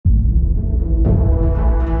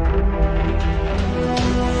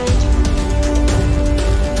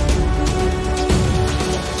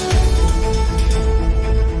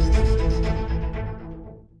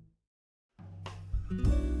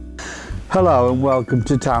Hello and welcome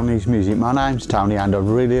to Tony's Music. My name's Tony and I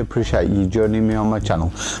really appreciate you joining me on my channel.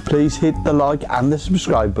 Please hit the like and the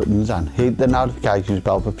subscribe buttons and hit the notifications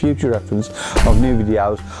bell for future reference of new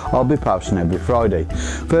videos I'll be posting every Friday.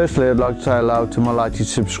 Firstly, I'd like to say hello to my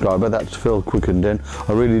latest subscriber, that's Phil Quickenden.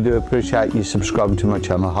 I really do appreciate you subscribing to my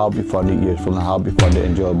channel. I hope you find it useful and I hope you find it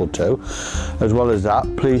enjoyable too. As well as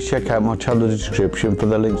that, please check out my channel description for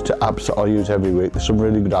the links to apps that I use every week. There's some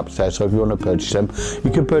really good apps there, so if you want to purchase them, you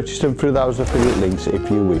can purchase them through those affiliate links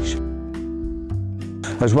if you wish.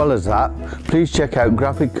 As well as that, please check out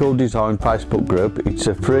Graphic Cool Design Facebook group. It's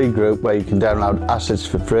a free group where you can download assets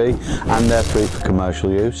for free and they're free for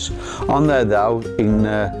commercial use. On there though, in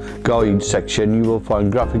the guide section, you will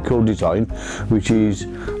find Graphic Cool Design, which is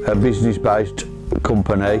a business based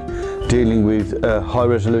company dealing with high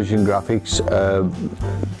resolution graphics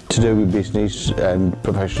to do with business and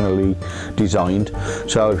professionally designed.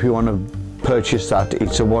 So if you want to purchase that,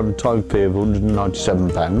 it's a one-time fee of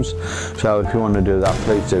 £197, so if you want to do that,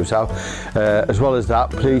 please do so. As well as that,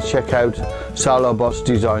 please check out Solo Boss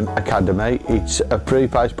Design Academy. It's a free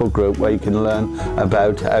Facebook group where you can learn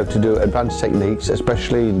about how to do advanced techniques,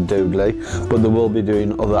 especially in Doodly, but they will be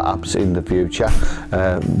doing other apps in the future,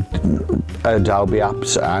 Adobe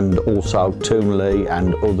apps and also Toonly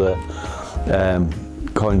and other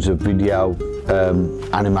kinds of video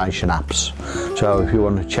animation apps. So if you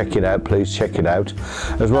want to check it out, please check it out.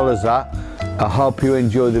 As well as that, I hope you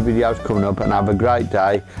enjoy the videos coming up and have a great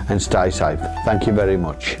day and stay safe. Thank you very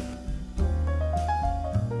much.